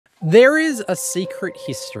There is a secret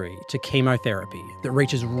history to chemotherapy that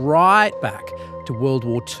reaches right back to World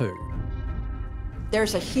War II.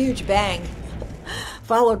 There's a huge bang,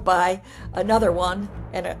 followed by another one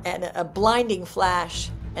and a blinding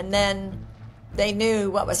flash. And then they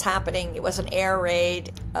knew what was happening. It was an air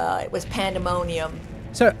raid. It was pandemonium.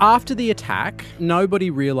 So after the attack,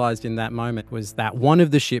 nobody realised in that moment was that one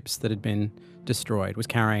of the ships that had been destroyed was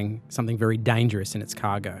carrying something very dangerous in its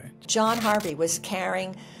cargo. John Harvey was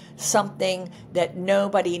carrying something that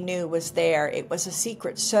nobody knew was there. It was a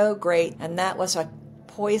secret so great, and that was a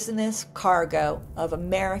poisonous cargo of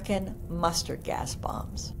American mustard gas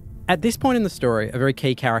bombs. At this point in the story, a very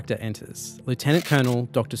key character enters, Lieutenant Colonel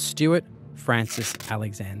Dr. Stuart Francis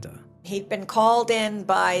Alexander. He'd been called in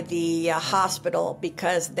by the hospital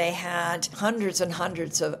because they had hundreds and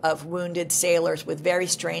hundreds of wounded sailors with very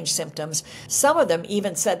strange symptoms. Some of them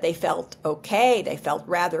even said they felt okay, they felt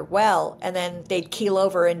rather well, and then they'd keel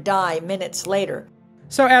over and die minutes later.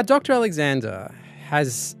 So our Dr. Alexander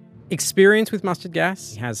has experience with mustard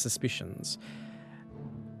gas, he has suspicions.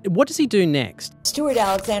 What does he do next? Stuart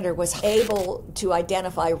Alexander was able to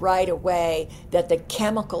identify right away that the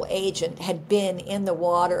chemical agent had been in the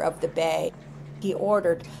water of the bay. He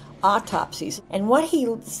ordered autopsies, and what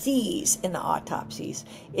he sees in the autopsies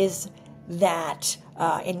is that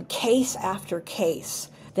in case after case,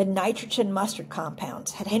 the nitrogen mustard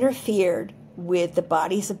compounds had interfered with the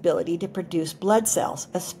body's ability to produce blood cells,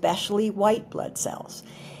 especially white blood cells.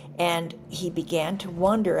 And he began to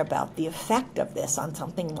wonder about the effect of this on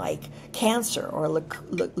something like cancer or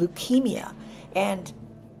leukemia. And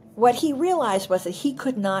what he realized was that he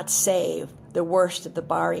could not save the worst of the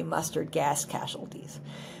Bari mustard gas casualties.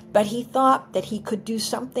 But he thought that he could do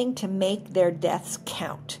something to make their deaths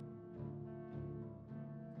count.